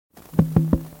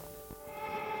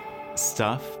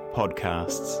Stuff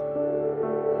Podcasts.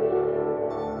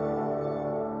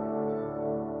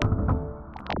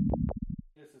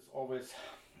 This is always,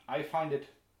 I find it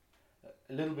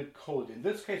a little bit cold. In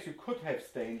this case you could have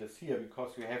stainless here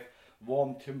because you have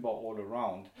warm timber all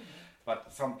around.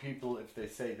 But some people, if they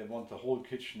say they want the whole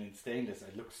kitchen in stainless,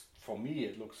 for me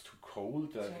it looks too cold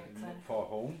for a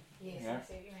home. Yes, yeah. I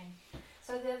see what you mean.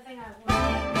 So the other thing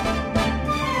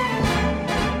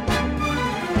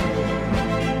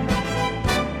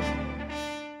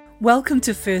Welcome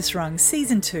to First Rung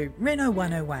Season 2, Reno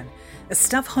 101, a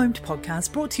stuff-homed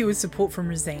podcast brought to you with support from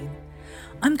Reno.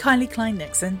 I'm Kylie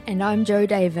Klein-Nixon. And I'm Jo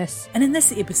Davis. And in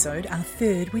this episode, our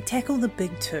third, we tackle the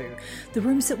big two, the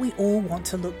rooms that we all want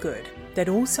to look good, that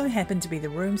also happen to be the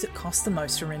rooms that cost the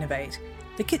most to renovate,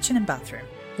 the kitchen and bathroom.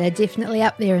 They're definitely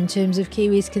up there in terms of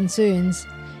Kiwis' concerns,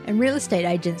 and real estate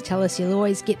agents tell us you'll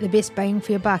always get the best bang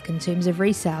for your buck in terms of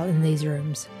resale in these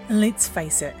rooms. And let's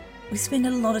face it, we spend a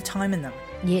lot of time in them.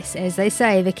 Yes, as they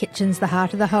say, the kitchen's the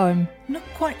heart of the home. Not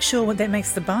quite sure what that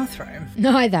makes the bathroom.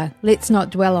 Neither. Let's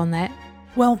not dwell on that.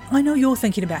 Well, I know you're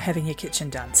thinking about having your kitchen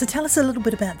done, so tell us a little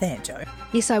bit about that, Jo.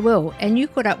 Yes, I will. And you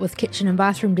caught up with kitchen and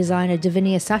bathroom designer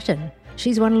Davinia Sutton.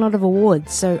 She's won a lot of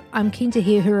awards, so I'm keen to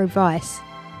hear her advice.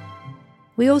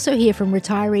 We also hear from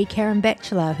retiree Karen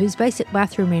Batchelor, whose basic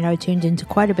bathroom reno turned into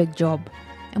quite a big job.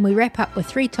 And we wrap up with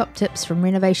 3 top tips from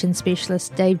renovation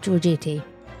specialist Dave Georgetti.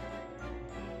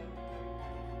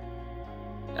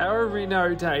 Our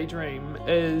Reno daydream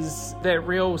is that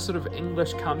real sort of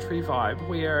English country vibe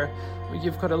where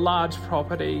you've got a large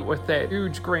property with that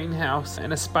huge greenhouse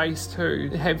and a space to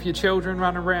have your children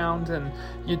run around and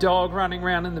your dog running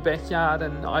around in the backyard,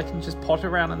 and I can just pot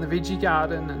around in the veggie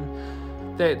garden,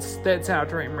 and that's our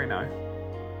dream Reno.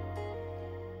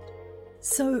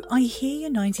 So I hear your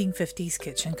 1950s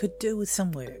kitchen could do with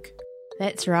some work.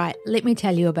 That's right. Let me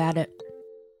tell you about it.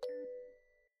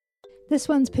 This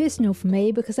one's personal for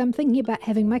me because I'm thinking about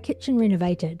having my kitchen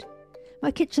renovated. My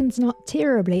kitchen's not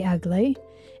terribly ugly,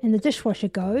 and the dishwasher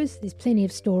goes, there's plenty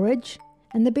of storage,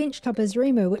 and the bench top is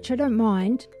Remo, which I don't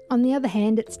mind. On the other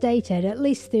hand, it's dated, at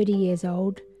least 30 years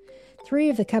old. 3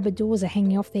 of the cupboard doors are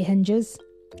hanging off their hinges,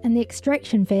 and the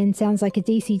extraction fan sounds like a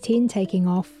DC-10 taking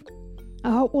off. A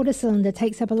hot water cylinder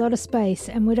takes up a lot of space,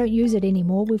 and we don't use it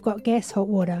anymore. We've got gas hot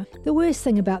water. The worst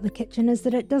thing about the kitchen is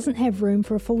that it doesn't have room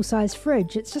for a full-size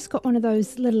fridge. It's just got one of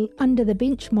those little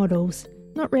under-the-bench models.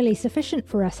 Not really sufficient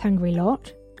for us hungry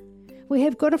lot. We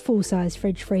have got a full-size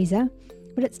fridge freezer,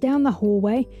 but it's down the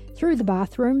hallway, through the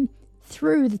bathroom,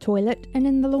 through the toilet, and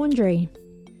in the laundry.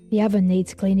 The oven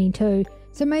needs cleaning too,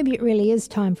 so maybe it really is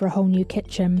time for a whole new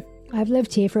kitchen. I've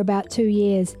lived here for about 2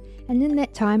 years, and in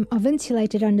that time I've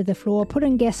insulated under the floor, put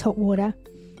in gas hot water,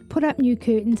 put up new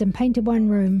curtains and painted one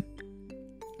room.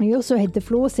 I also had the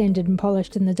floor sanded and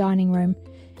polished in the dining room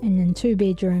and in 2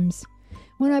 bedrooms.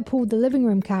 When I pulled the living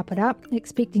room carpet up,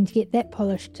 expecting to get that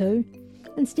polished too,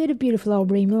 instead of beautiful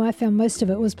old Remo, I found most of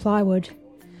it was plywood.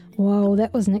 Whoa,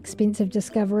 that was an expensive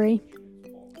discovery.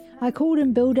 I called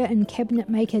in builder and cabinet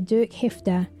maker Dirk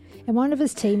Hefter, and one of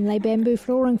his team laid bamboo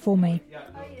flooring for me.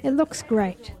 It looks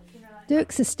great.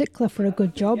 Dirk's a stickler for a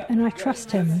good job, and I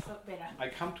trust him. I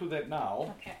come to that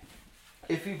now. Okay.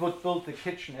 If we would build the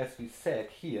kitchen as we said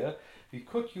here, we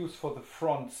could use for the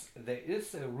fronts, there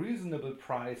is a reasonable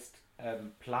priced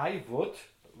plywood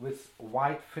with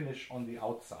white finish on the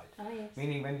outside. Oh, yes.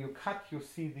 Meaning when you cut, you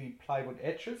see the plywood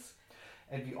edges,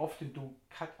 and we often do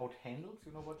cut out handles.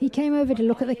 You know what? He came over to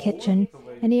look at the kitchen,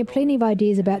 and he had plenty of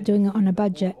ideas about doing it on a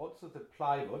budget. Also the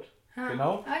plywood, you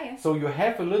know? Oh, yes. So you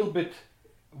have a little bit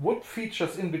wood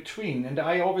features in between, and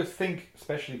I always think,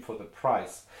 especially for the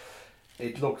price,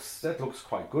 that looks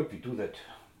quite good. We do that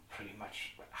pretty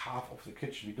much half of the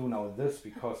kitchen we do now in this,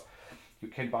 because you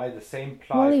can buy the same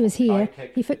plywood. While he was here,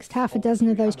 he fixed half a dozen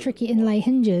of those tricky inlay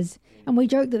hinges, and we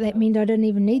joked that meant I didn't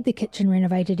even need the kitchen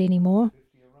renovated anymore.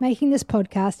 Making this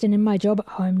podcast and in my job at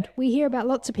home, we hear about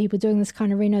lots of people doing this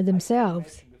kind of reno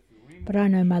themselves. But I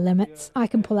know my limits. I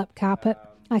can pull up carpet,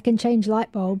 I can change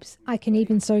light bulbs, I can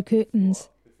even sew curtains.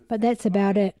 But that's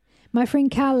about it. My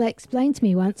friend Carla explained to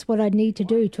me once what I'd need to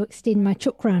do to extend my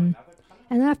chook run.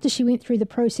 And after she went through the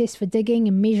process for digging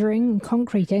and measuring and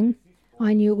concreting,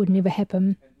 I knew it would never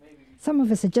happen. Some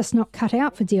of us are just not cut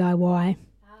out for DIY.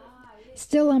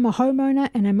 Still, I'm a homeowner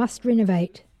and I must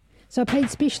renovate. So I paid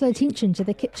special attention to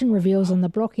the kitchen reveals on the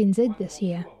Block NZ this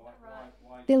year.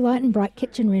 Their light and bright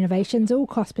kitchen renovations all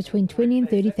cost between $20,000 and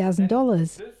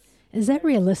 $30,000. Is that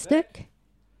realistic?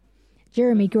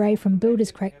 Jeremy Gray from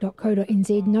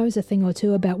builderscrack.co.nz knows a thing or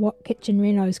two about what kitchen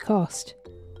renos cost.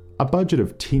 A budget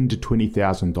of $10,000 to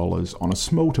 $20,000 on a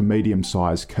small to medium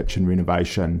sized kitchen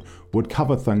renovation would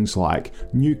cover things like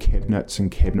new cabinets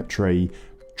and cabinetry,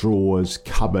 drawers,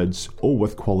 cupboards, all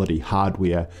with quality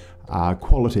hardware,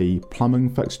 quality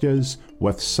plumbing fixtures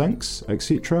with sinks,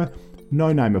 etc.,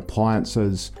 no-name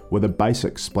appliances with a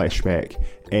basic splashback,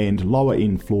 and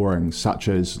lower-end flooring such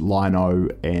as lino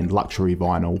and luxury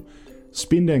vinyl.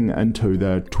 Spending into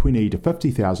the $20,000 to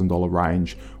 $50,000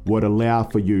 range would allow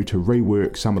for you to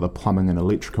rework some of the plumbing and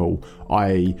electrical,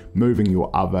 i.e. moving your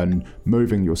oven,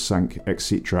 moving your sink,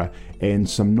 etc., and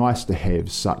some nice to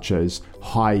haves such as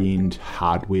high-end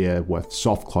hardware with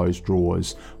soft close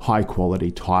drawers, high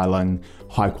quality tiling,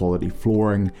 high quality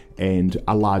flooring, and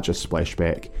a larger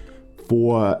splashback.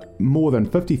 For more than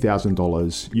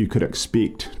 $50,000, you could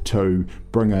expect to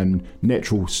bring in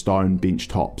natural stone bench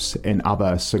tops and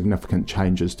other significant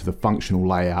changes to the functional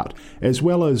layout, as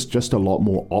well as just a lot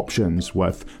more options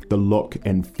with the look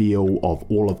and feel of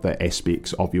all of the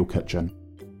aspects of your kitchen.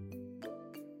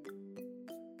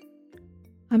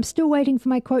 I'm still waiting for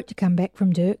my quote to come back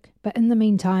from Dirk, but in the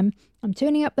meantime, I'm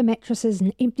turning up the mattresses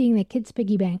and emptying the kids'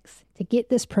 piggy banks to get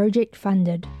this project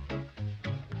funded.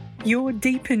 You're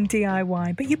deep in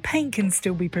DIY, but your paint can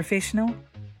still be professional.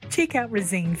 Check out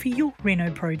Resine for your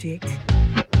Reno project.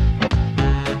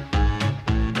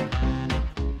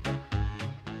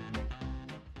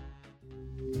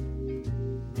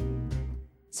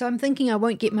 So I'm thinking I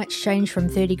won't get much change from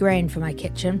 30 grand for my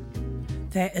kitchen.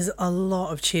 That is a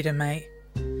lot of cheddar, mate.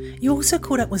 You also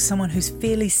caught up with someone whose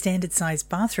fairly standard sized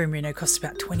bathroom reno costs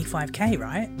about $25,000,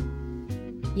 right?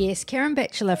 Yes, Karen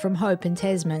Batchelor from Hope in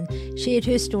Tasman shared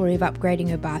her story of upgrading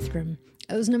her bathroom.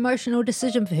 It was an emotional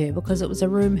decision for her because it was a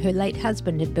room her late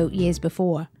husband had built years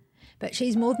before. But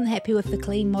she's more than happy with the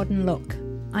clean modern look.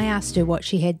 I asked her what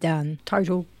she had done.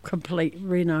 Total, complete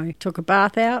reno. Took a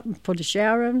bath out and put a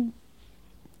shower in.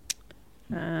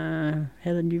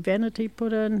 Had a new vanity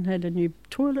put in, had a new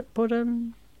toilet put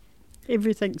in.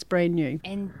 Everything's brand new.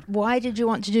 And why did you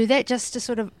want to do that? Just to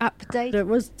sort of update? It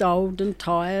was old and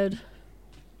tired.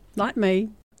 Like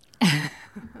me.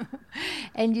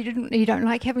 And you don't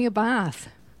like having a bath?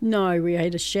 No, we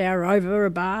had a shower over a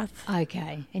bath.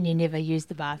 Okay, and you never used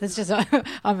the bath. It's just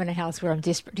I'm in a house where I'm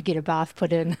desperate to get a bath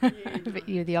put in, but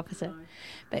you're the opposite. No.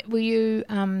 But were you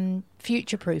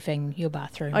future-proofing your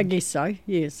bathroom? I guess so,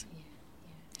 yes.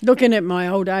 Looking at my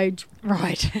old age.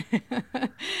 Right.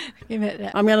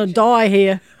 I'm going to die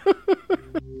here.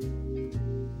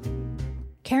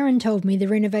 Karen told me the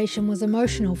renovation was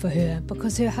emotional for her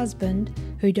because her husband,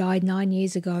 who died 9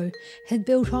 years ago, had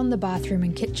built on the bathroom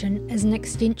and kitchen as an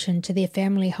extension to their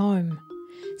family home.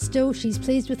 Still, she's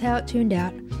pleased with how it turned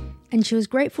out, and she was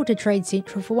grateful to Trade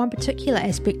Central for one particular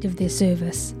aspect of their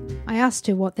service. I asked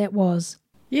her what that was.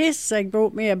 Yes, they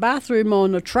brought me a bathroom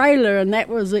on a trailer, and that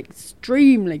was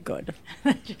extremely good.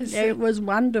 It was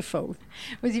wonderful.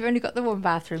 Because you've only got the one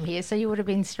bathroom here, so you would have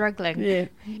been struggling. Yeah,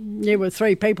 there were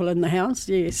 3 people in the house,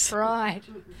 yes. Right.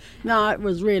 No, it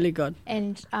was really good.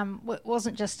 And it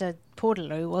wasn't just a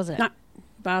portaloo, was it? No,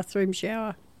 bathroom,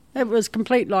 shower. It was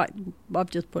complete like I've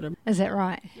just put in. Is that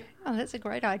right? Oh, that's a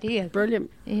great idea.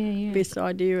 Brilliant. Yeah. Best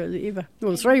idea ever.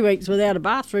 Well, 3 weeks without a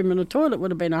bathroom and a toilet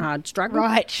would have been a hard struggle.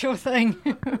 Right, sure thing.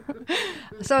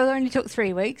 So it only took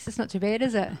 3 weeks. It's not too bad,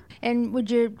 is it? And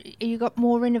you got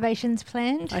more renovations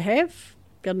planned? I have.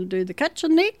 Going to do the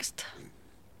kitchen next.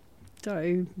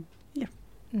 So, yeah.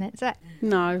 And that's it?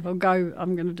 No, I'm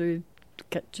going to do the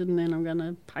kitchen, then I'm going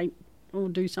to paint or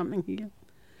do something here.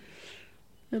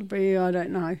 It'll be, I don't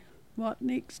know, what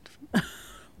next?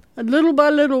 Little by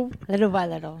little. Little by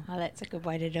little. Oh, that's a good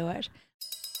way to do it.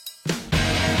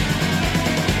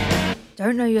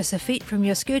 Don't know your soffit from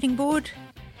your skirting board?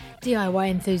 DIY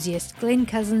enthusiast Glenn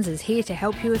Cousins is here to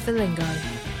help you with the lingo.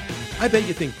 I bet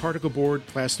you think particle board,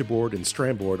 plasterboard, and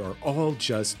strand board are all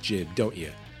just jib, don't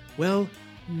you? Well,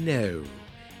 no.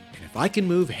 And if I can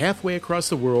move halfway across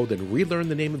the world and relearn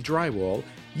the name of drywall,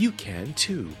 you can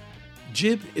too.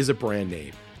 Jib is a brand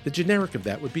name. The generic of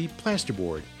that would be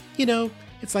plasterboard. You know,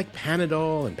 it's like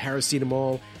Panadol and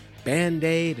paracetamol,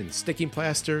 Band-Aid and sticking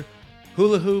plaster,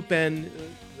 hula hoop and,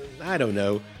 I don't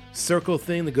know, circle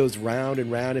thing that goes round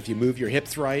and round if you move your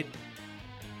hips right.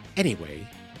 Anyway,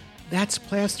 that's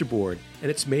plasterboard,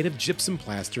 and it's made of gypsum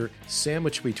plaster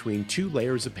sandwiched between 2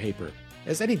 layers of paper.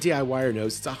 As any DIYer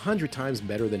knows, it's 100 times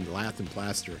better than lath and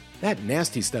plaster. That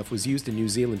nasty stuff was used in New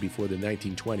Zealand before the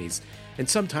 1920s, and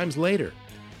sometimes later.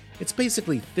 It's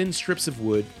basically thin strips of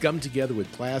wood gummed together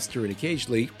with plaster and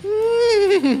occasionally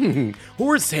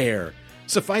horsehair.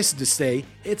 Suffice it to say,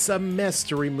 it's a mess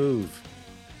to remove.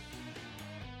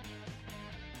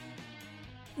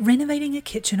 Renovating a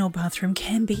kitchen or bathroom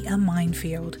can be a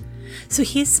minefield. So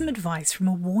here's some advice from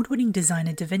award-winning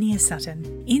designer Davinia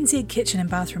Sutton, NZ Kitchen and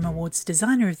Bathroom Awards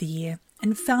Designer of the Year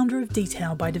and founder of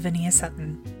Detail by Davinia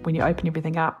Sutton. When you open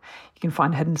everything up, you can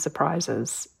find hidden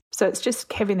surprises. So it's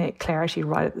just having that clarity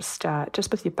right at the start, just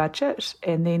with your budget,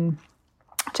 and then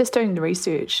just doing the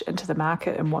research into the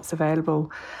market and what's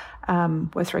available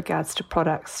with regards to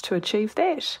products to achieve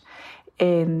that.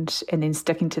 And then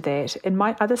sticking to that. And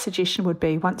my other suggestion would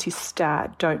be, once you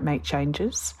start, don't make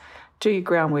changes. Do your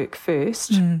groundwork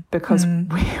first, because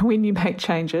when you make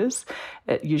changes,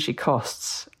 it usually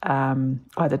costs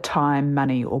either time,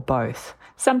 money, or both.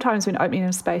 Sometimes when opening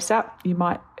a space up, you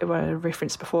might, what I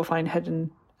referenced before, find hidden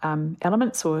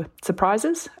elements or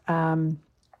surprises.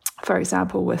 For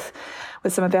example, with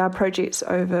some of our projects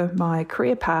over my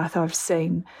career path, I've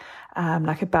seen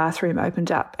like a bathroom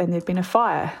opened up and there'd been a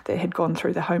fire that had gone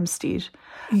through the homestead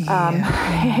and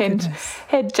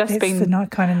had just been... That's the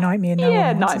kind of nightmare.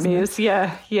 Nightmares,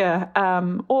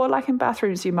 or like in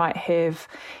bathrooms you might have,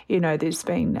 there's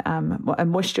been a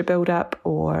moisture build-up,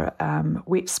 or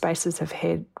wet spaces have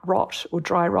had rot or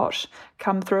dry rot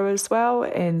come through as well.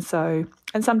 And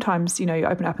sometimes, you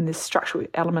open up and there's structural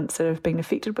elements that have been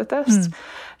affected with this.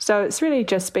 So it's really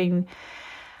just been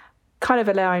kind of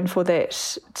allowing for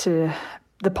that, to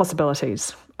the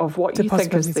possibilities of what you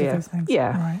think is there.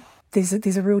 Yeah. Right.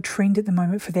 There's a real trend at the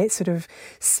moment for that sort of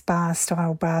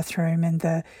spa-style bathroom, and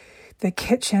the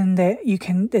kitchen that you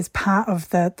can, as part of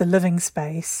the living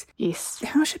space. Yes.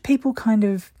 How should people kind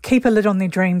of keep a lid on their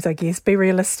dreams, I guess? Be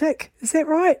realistic? Is that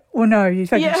right? Or no? You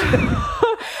think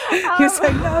you're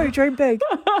saying no, dream big.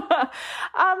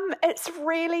 It's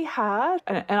really hard.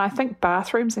 And I think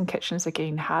bathrooms and kitchens are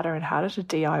getting harder and harder to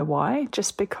DIY,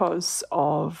 just because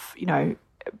of,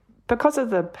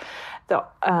 the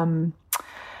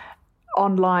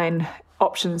online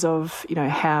options of,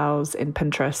 Houzz and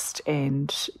Pinterest and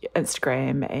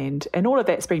Instagram and all of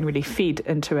that's been really fed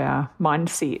into our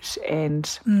mindset.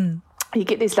 And you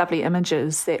get these lovely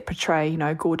images that portray,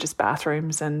 gorgeous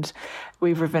bathrooms, and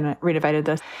we've renovated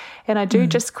this. And I do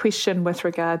just question with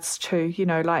regards to,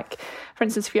 like, for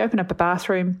instance, if you open up a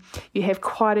bathroom, you have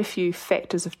quite a few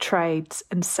factors of trades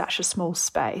in such a small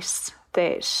space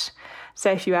that,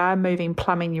 say, if you are moving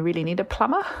plumbing, you really need a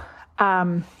plumber.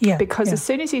 Because as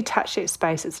soon as you touch that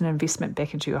space, it's an investment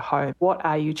back into your home. What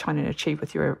are you trying to achieve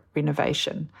with your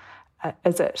renovation?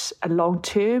 Is it a long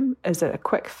term? Is it a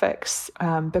quick fix?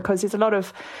 Because there's a lot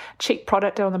of cheap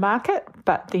product on the market,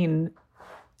 but then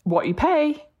what you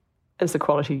pay is the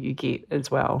quality you get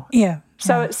as well. Yeah.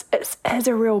 So it's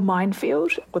a real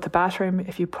minefield with a bathroom.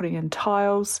 If you're putting in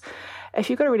tiles,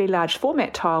 if you've got a really large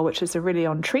format tile, which is a really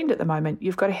on trend at the moment,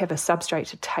 you've got to have a substrate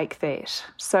to take that.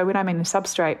 So when I mean a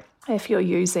substrate, if you're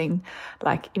using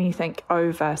like anything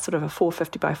over sort of a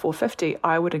 450 by 450,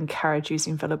 I would encourage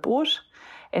using Villa board.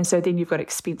 And so then you've got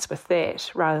expense with that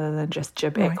rather than just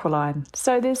jib Aqualine.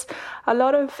 So there's a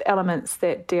lot of elements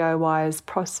that DIYers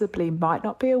possibly might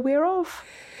not be aware of.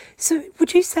 So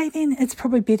would you say then it's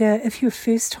probably better if you're a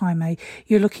first timer,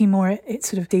 you're looking more at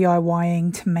sort of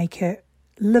DIYing to make it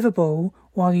livable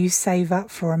while you save up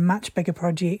for a much bigger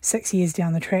project 6 years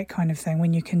down the track kind of thing,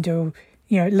 when you can do,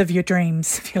 live your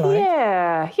dreams, if you like?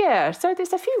 Yeah. So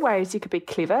there's a few ways you could be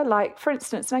clever. Like, for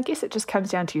instance, and I guess it just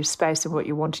comes down to your space and what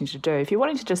you're wanting to do. If you're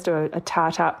wanting to just do a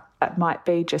tart up, it might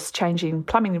be just changing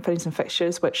plumbing and fittings and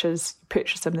fixtures, which is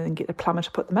purchase them and then get the plumber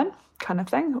to put them in, kind of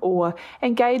thing. Or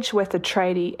engage with a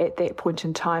tradie at that point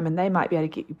in time, and they might be able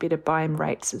to get you better buy-in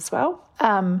rates as well.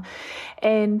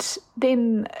 And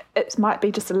then it might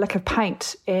be just a lick of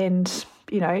paint, and,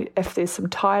 if there's some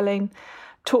tiling,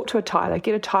 talk to a tiler,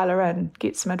 get a tiler in,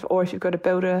 get some, or if you've got a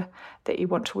builder that you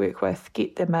want to work with,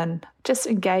 get them in. Just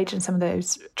engage in some of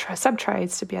those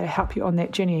sub-trades to be able to help you on that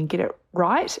journey and get it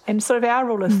right. And sort of our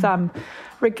rule of thumb,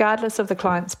 regardless of the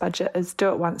client's budget, is do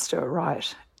it once, do it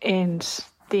right. And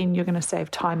then you're going to save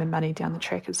time and money down the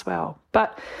track as well.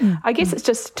 But I guess it's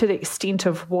just to the extent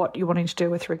of what you're wanting to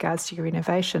do with regards to your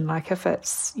renovation. Like if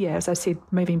it's, as I said,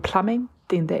 moving plumbing,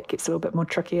 then that gets a little bit more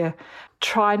trickier.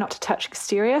 Try not to touch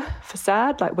exterior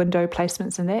facade, like window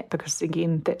placements and that, because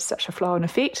again, that's such a flow-on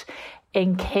effect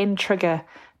and can trigger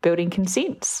building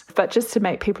consents. But just to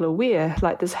make people aware,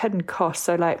 like there's hidden costs.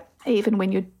 So like even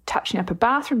when you're touching up a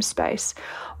bathroom space,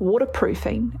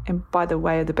 waterproofing, and by the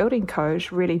way of the building code,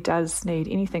 really does need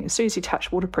anything. As soon as you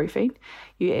touch waterproofing,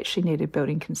 you actually need a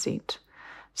building consent.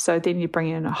 So then you bring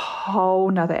in a whole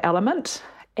nother element.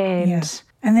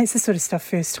 And that's the sort of stuff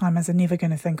first timers are never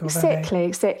going to think of.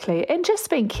 Exactly. And just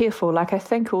being careful. Like I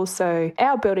think also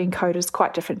our building code is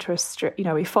quite different to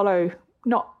we follow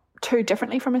not too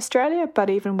differently from Australia, but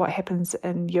even what happens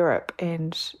in Europe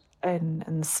and in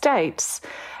the States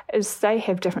is they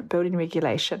have different building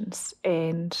regulations.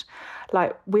 And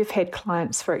like we've had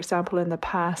clients, for example, in the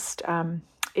past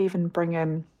even bring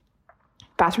in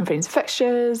bathroom fittings,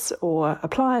 fixtures or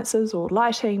appliances or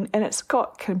lighting, and it's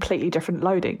got completely different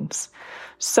loadings.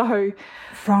 So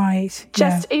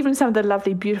even some of the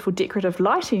lovely, beautiful decorative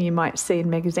lighting you might see in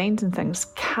magazines and things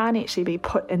can't actually be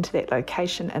put into that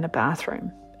location in a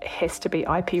bathroom. It has to be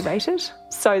IP rated.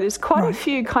 So there's quite a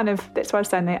few that's why I'm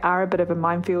saying they are a bit of a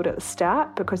minefield at the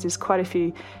start, because there's quite a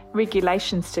few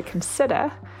regulations to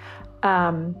consider.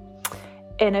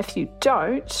 And if you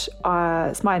don't,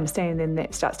 it's my understanding then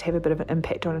that starts to have a bit of an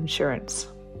impact on insurance.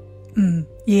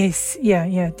 Yes,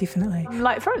 yeah, definitely.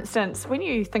 Like, for instance, when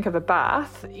you think of a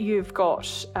bath, you've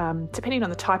got, depending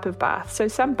on the type of bath, so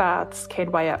some baths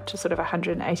can weigh up to sort of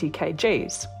 180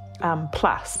 kgs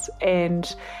plus.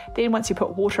 And then once you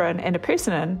put water in and a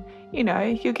person in,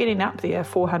 you're getting up there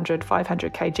 400,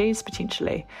 500 kgs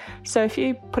potentially. So if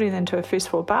you're putting it into a first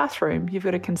floor bathroom, you've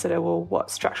got to consider, well, what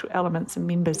structural elements and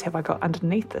members have I got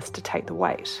underneath this to take the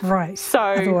weight? Right. So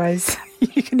otherwise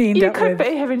you can end up with...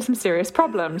 be having some serious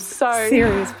problems.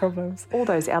 Serious problems. All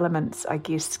those elements, I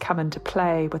guess, come into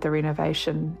play with a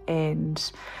renovation.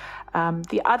 And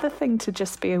the other thing to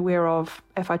just be aware of,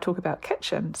 if I talk about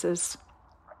kitchens, is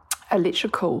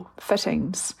electrical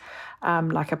fittings.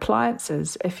 Like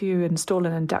appliances, if you install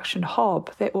an induction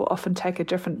hob, that will often take a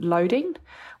different loading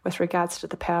with regards to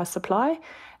the power supply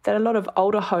that a lot of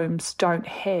older homes don't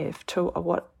have to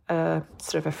what a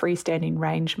sort of a freestanding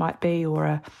range might be,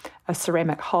 or a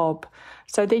ceramic hob.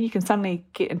 So then you can suddenly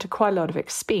get into quite a lot of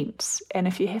expense. And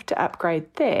if you have to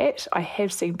upgrade that, I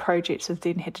have seen projects that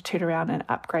then had to turn around and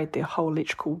upgrade their whole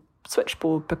electrical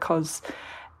switchboard because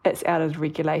it's out of the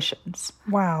regulations.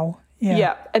 Wow.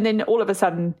 Yeah. And then all of a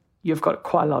sudden, you've got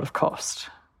quite a lot of cost,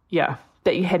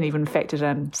 that you hadn't even factored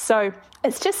in. So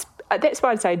it's just, that's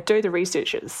why I'd say do the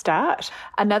research at the start.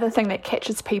 Another thing that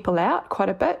catches people out quite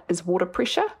a bit is water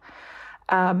pressure.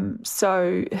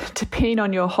 So depending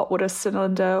on your hot water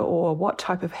cylinder or what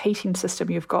type of heating system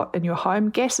you've got in your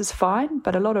home, gas is fine,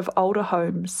 but a lot of older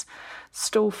homes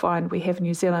still find we have in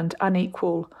New Zealand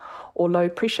unequal or low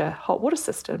pressure hot water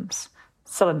cylinders.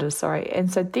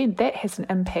 And so then that has an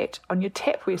impact on your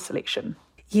tapware selection.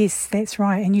 Yes, that's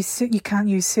right. And you can't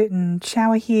use certain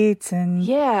shower heads and...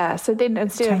 Yeah, so then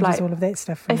instead of all of that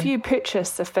stuff. If you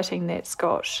purchase a fitting that's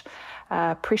got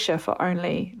pressure for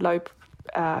only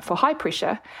for high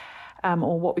pressure,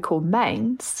 or what we call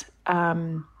mains,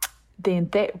 then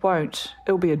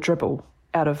it'll be a dribble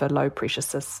out of a low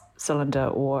pressure cylinder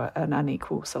or an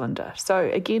unequal cylinder. So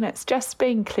again, it's just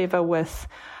being clever with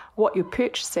what you're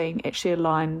purchasing actually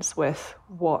aligns with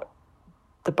what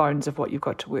the bones of what you've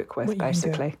got to work with,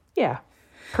 basically. Yeah,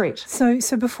 correct. So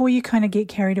before you kind of get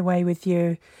carried away with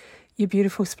your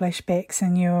beautiful splashbacks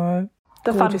and your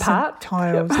the fun part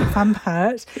tiles, the fun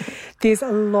part, there's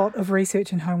a lot of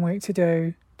research and homework to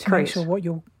do to make sure what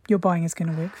you're buying is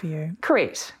going to work for you.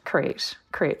 Correct.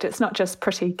 It's not just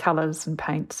pretty colours and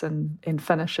paints and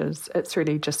finishes. It's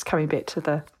really just coming back to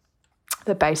the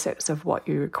basics of what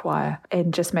you require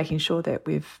and just making sure that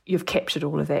you've captured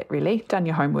all of that, really, done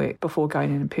your homework before going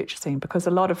in and purchasing, because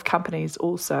a lot of companies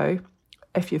also,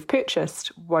 if you've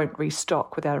purchased, won't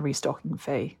restock without a restocking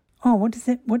fee. Oh, what does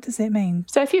that mean?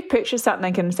 So if you've purchased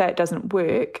something and say it doesn't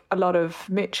work, a lot of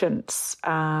merchants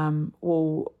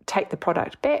will take the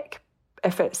product back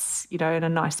if it's, in a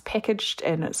nice packaged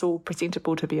and it's all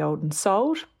presentable to be old and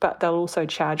sold, but they'll also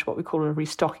charge what we call a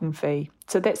restocking fee.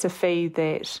 So that's a fee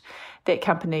that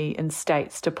company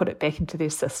instates to put it back into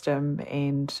their system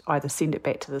and either send it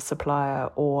back to the supplier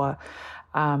or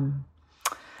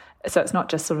so it's not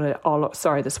just sort of, oh, look,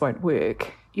 sorry, this won't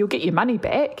work. You'll get your money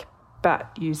back,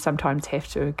 but you sometimes have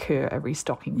to incur a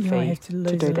restocking fee have to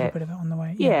lose do a little that. bit of it on the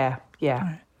way. Yeah.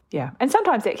 Right. Yeah, and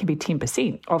sometimes that can be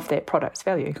 10% of that product's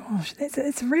value. Gosh,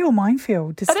 it's a real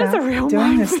minefield to start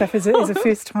doing this stuff as a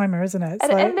first-timer, isn't it?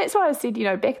 And that's why I said,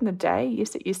 back in the day,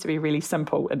 yes, it used to be really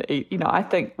simple. And, I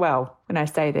think, well, when I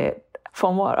say that,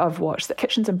 from what I've watched, the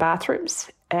kitchens and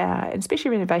bathrooms, and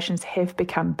especially renovations, have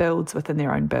become builds within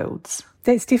their own builds.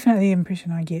 That's definitely the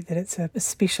impression I get, that it's a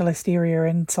specialist area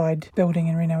inside building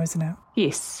in Reno, isn't it?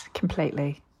 Yes,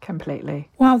 completely.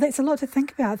 Wow, that's a lot to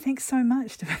think about. Thanks so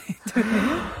much,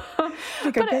 Davinia.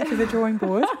 To go back to the drawing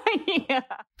board. Yeah.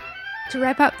 To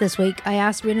wrap up this week, I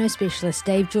asked Reno specialist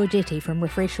Dave Georgetti from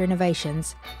Refresh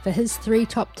Renovations for his 3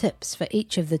 top tips for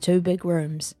each of the 2 big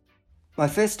rooms. My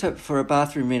first tip for a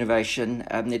bathroom renovation,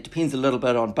 it depends a little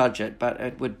bit on budget, but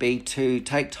it would be to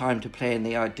take time to plan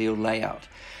the ideal layout.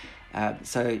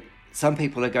 So some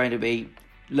people are going to be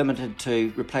limited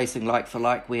to replacing like for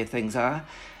like where things are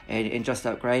and just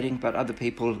upgrading, but other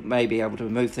people may be able to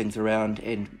move things around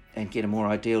and get a more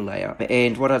ideal layout.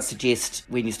 And what I'd suggest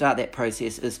when you start that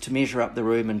process is to measure up the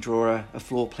room and draw a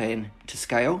floor plan to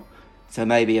scale. So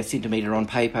maybe a centimetre on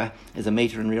paper is a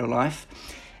metre in real life.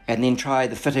 And then try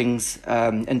the fittings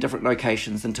in different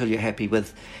locations until you're happy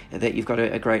with that you've got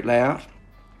a great layout.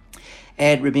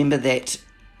 And remember that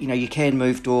you can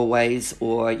move doorways,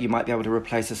 or you might be able to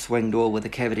replace a swing door with a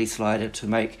cavity slider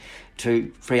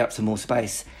to free up some more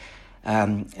space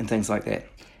and things like that.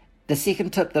 The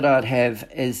second tip that I'd have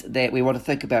is that we want to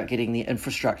think about getting the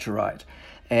infrastructure right.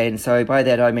 And so by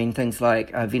that I mean things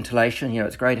like ventilation.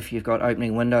 It's great if you've got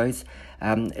opening windows.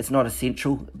 It's not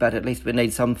essential, but at least we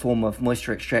need some form of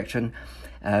moisture extraction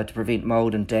to prevent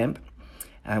mould and damp.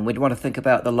 We'd want to think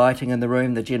about the lighting in the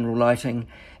room, the general lighting,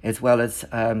 as well as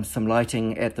some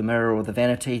lighting at the mirror or the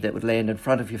vanity that would land in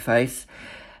front of your face.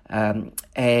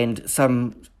 And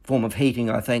some form of heating,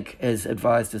 I think, is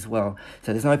advised as well.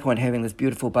 So there's no point having this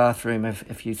beautiful bathroom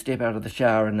if you step out of the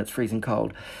shower and it's freezing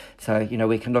cold. So,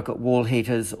 we can look at wall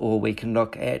heaters, or we can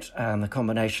look at the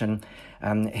combination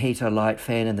heater, light,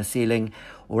 fan in the ceiling,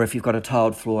 or if you've got a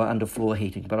tiled floor, underfloor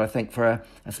heating. But I think for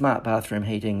a smart bathroom,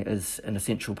 heating is an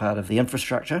essential part of the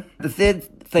infrastructure. The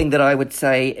third thing that I would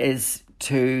say is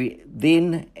to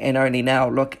then and only now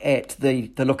look at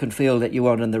the look and feel that you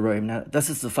want in the room. Now,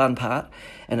 this is the fun part,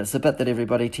 and it's the bit that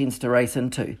everybody tends to race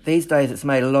into. These days it's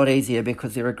made a lot easier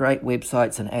because there are great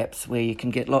websites and apps where you can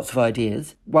get lots of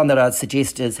ideas. One that I'd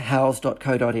suggest is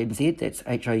house.co.nz, that's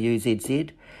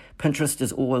Houzz. Pinterest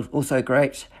is also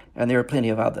great, and there are plenty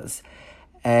of others.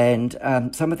 And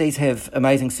some of these have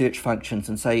amazing search functions,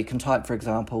 and so you can type, for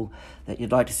example, that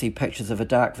you'd like to see pictures of a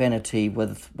dark vanity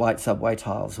with white subway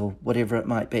tiles or whatever it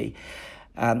might be.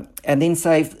 And then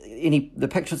save the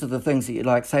pictures of the things that you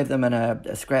like, save them in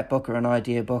a scrapbook or an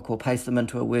idea book, or paste them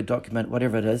into a Word document,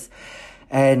 whatever it is,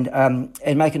 and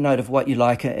make a note of what you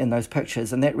like in those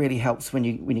pictures. And that really helps when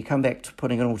you come back to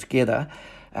putting it all together,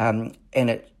 and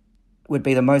it would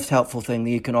be the most helpful thing that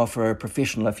you can offer a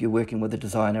professional if you're working with a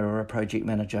designer or a project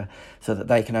manager, so that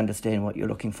they can understand what you're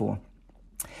looking for.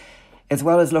 As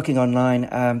well as looking online,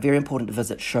 very important to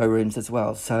visit showrooms as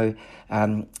well. So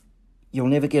you'll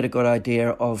never get a good idea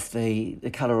of the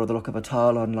colour or the look of a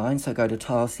tile online, so go to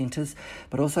tile centres,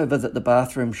 but also visit the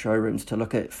bathroom showrooms to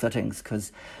look at fittings,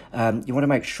 because you want to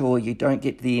make sure you don't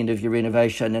get to the end of your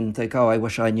renovation and think, I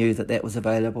wish I knew that was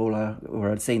available,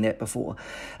 or I'd seen that before.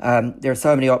 There are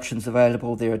so many options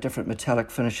available. There are different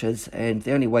metallic finishes, and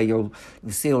the only way you'll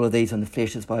see all of these in the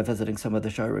flesh is by visiting some of the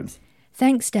showrooms.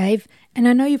 Thanks, Dave. And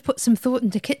I know you've put some thought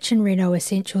into kitchen reno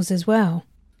essentials as well.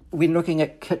 When looking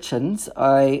at kitchens,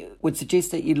 I would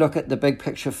suggest that you look at the big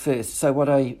picture first. So what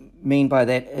I mean by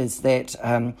that is that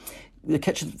the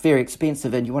kitchen's very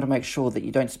expensive, and you want to make sure that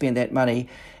you don't spend that money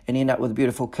and end up with a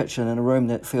beautiful kitchen in a room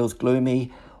that feels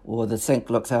gloomy, or the sink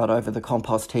looks out over the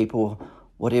compost heap, or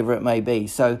whatever it may be.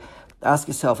 So ask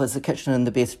yourself, is the kitchen in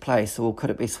the best place, or could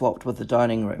it be swapped with the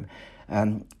dining room?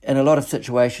 In a lot of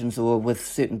situations, or with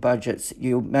certain budgets,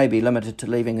 you may be limited to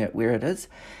leaving it where it is.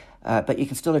 But you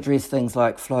can still address things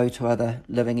like flow to other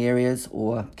living areas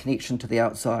or connection to the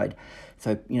outside.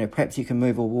 So, perhaps you can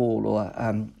move a wall,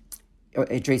 or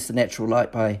address the natural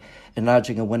light by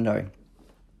enlarging a window.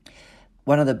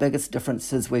 One of the biggest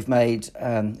differences we've made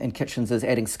in kitchens is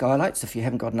adding skylights if you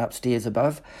haven't got an upstairs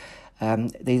above.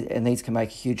 These can make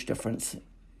a huge difference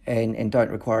and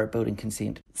don't require a building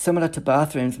consent. Similar to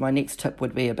bathrooms, my next tip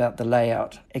would be about the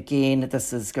layout. Again,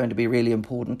 this is going to be really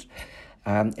important.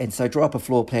 And so draw up a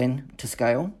floor plan to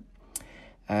scale.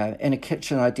 In a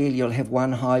kitchen, ideally, you'll have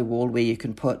one high wall where you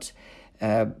can put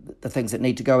the things that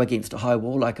need to go against a high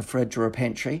wall, like a fridge or a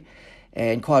pantry.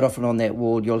 And quite often on that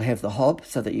wall, you'll have the hob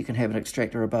so that you can have an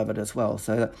extractor above it as well.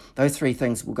 So those three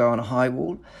things will go on a high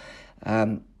wall.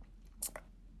 And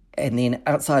then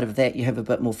outside of that, you have a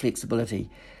bit more flexibility.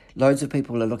 Loads of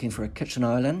people are looking for a kitchen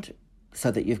island so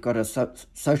that you've got a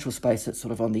social space that's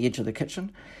sort of on the edge of the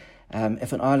kitchen.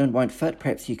 If an island won't fit,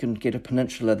 perhaps you can get a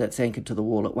peninsula that's anchored to the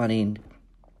wall at one end.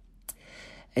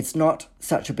 It's not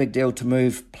such a big deal to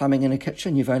move plumbing in a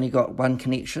kitchen. You've only got one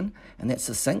connection, and that's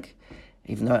the sink,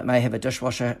 even though it may have a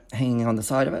dishwasher hanging on the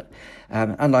side of it,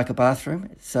 unlike a bathroom.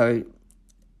 So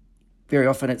very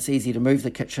often it's easy to move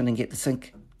the kitchen and get the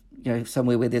sink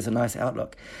somewhere where there's a nice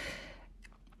outlook.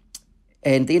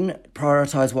 And then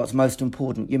prioritise what's most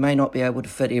important. You may not be able to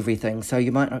fit everything, so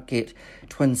you might not get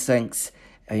twin sinks,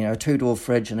 a two-door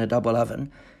fridge and a double oven.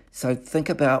 So think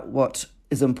about what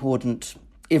is important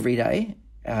every day.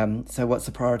 So what's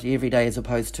the priority every day as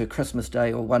opposed to Christmas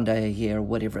Day or one day a year or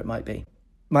whatever it might be.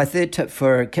 My third tip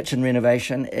for kitchen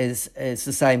renovation is the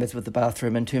same as with the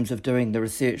bathroom in terms of doing the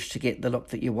research to get the look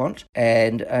that you want.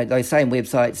 And those same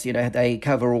websites, they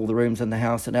cover all the rooms in the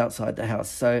house and outside the house.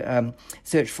 So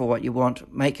search for what you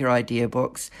want, make your idea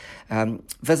books,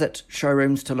 visit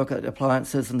showrooms to look at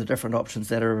appliances and the different options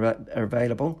that are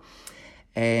available,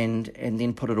 and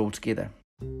then put it all together.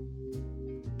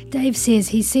 Dave says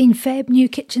he's seen fab new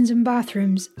kitchens and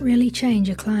bathrooms really change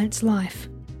a client's life.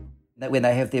 When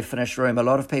they have their finished room, a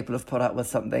lot of people have put up with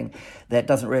something that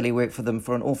doesn't really work for them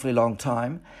for an awfully long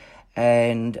time,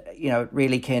 and it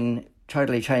really can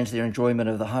totally change their enjoyment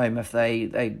of the home if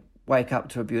they wake up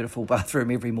to a beautiful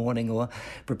bathroom every morning or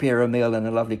prepare a meal in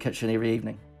a lovely kitchen every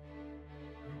evening.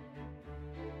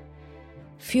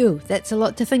 Phew, that's a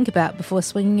lot to think about before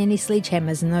swinging any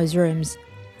sledgehammers in those rooms.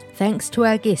 Thanks to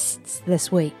our guests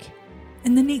this week.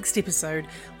 In the next episode,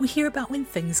 we hear about when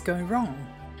things go wrong.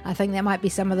 I think that might be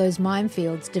some of those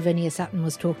minefields Davinia Sutton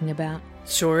was talking about.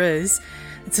 Sure is.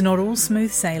 It's not all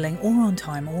smooth sailing or on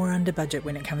time or under budget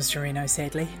when it comes to Reno,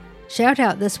 sadly. Shout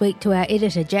out this week to our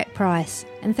editor Jack Price,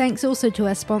 and thanks also to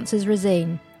our sponsors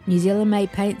Resine, New Zealand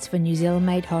made paints for New Zealand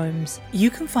made homes.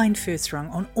 You can find First Rung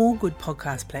on all good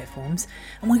podcast platforms,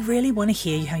 and we really want to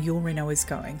hear how your Reno is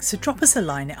going, so drop us a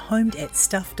line at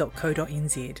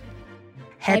home@stuff.co.nz.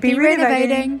 Happy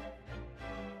renovating!